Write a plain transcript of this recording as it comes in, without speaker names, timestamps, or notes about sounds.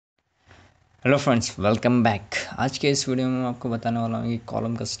Hello friends, welcome back. आज के इस वीडियो में मैं आपको बताने वाला हूँ कि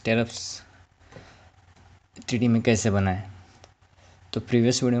कॉलम का स्टेरप्स 3D में कैसे बनाएं। तो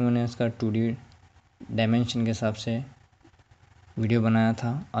प्रीवियस वीडियो में मैंने उसका 2D डायमेंशन के हिसाब से वीडियो बनाया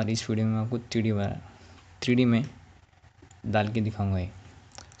था और इस वीडियो में आपको 3D में डाल के दिखाऊंगा ये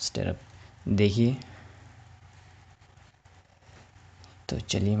स्टेरप। देखिए, तो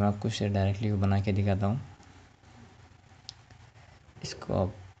चलिए मैं आपको इसे डायरेक्टली बना के दिखाता हूँ। इसको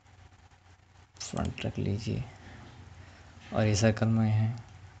आप फ्रंट रख लीजिए और ये सर्कल में है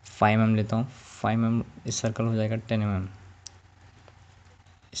 5 mm लेता हूँ। 5 mm इस सर्कल हो जाएगा 10 mm।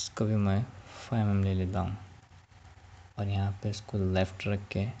 इसको भी मैं 5 mm ले लेता हूँ और यहाँ पे इसको लेफ़्ट रख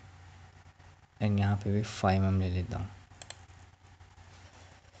के एंड यहाँ पे भी 5 mm ले लेता हूँ।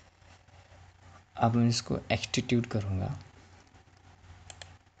 अब मैं इसको एक्सटीट्यूट करूँगा।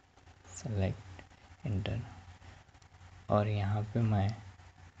 सेलेक्ट इंटर और यहाँ पे मैं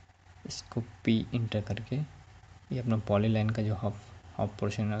इसको P इंटर करके ये अपना पॉलीलाइन का जो हाफ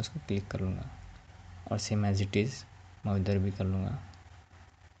पोर्शन है उसको क्लिक कर लूँगा और सेम एज इट इज़ मैं उधर भी कर लूँगा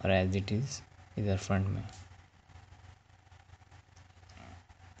और एज इट इज़ इधर फ्रंट में।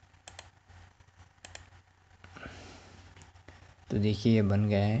 तो देखिए ये बन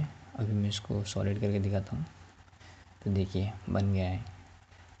गया है। अभी मैं इसको सॉलिड करके दिखाता हूँ। तो देखिए बन गया है।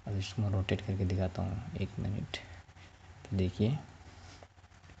 अब इसको मैं रोटेट करके दिखाता हूँ, 1 मिनट। तो देखिए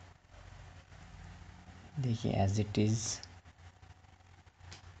एज इट इज़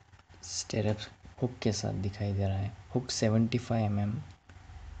स्टेरप हुक के साथ दिखाई दे रहा है। हुक 75 mm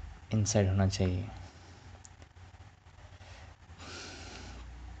इनसाइड होना चाहिए।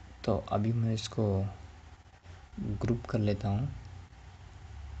 तो अभी मैं इसको ग्रुप कर लेता हूँ।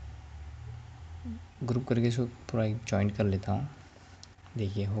 ग्रुप करके इसको पूरा जॉइंट कर लेता हूँ।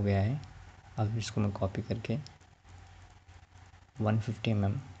 देखिए हो गया है। अब इसको मैं कॉपी करके 150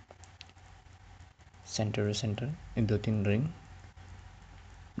 mm centre to centre 2-3 ring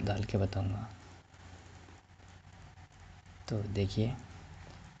डाल के बताऊँगा। तो देखिए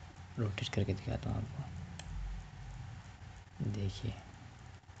रोटेट करके दिखाता हूँ आपको। देखिए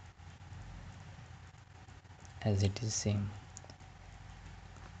as it is same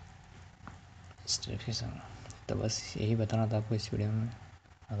step के संग। तो बस यही बताना था आपको इस वीडियो में।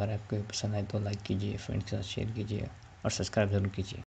 अगर आपको पसंद आए तो लाइक कीजिए, फ्रेंड्स के साथ शेयर कीजिए और सब्सक्राइब ज़रूर कीजिए।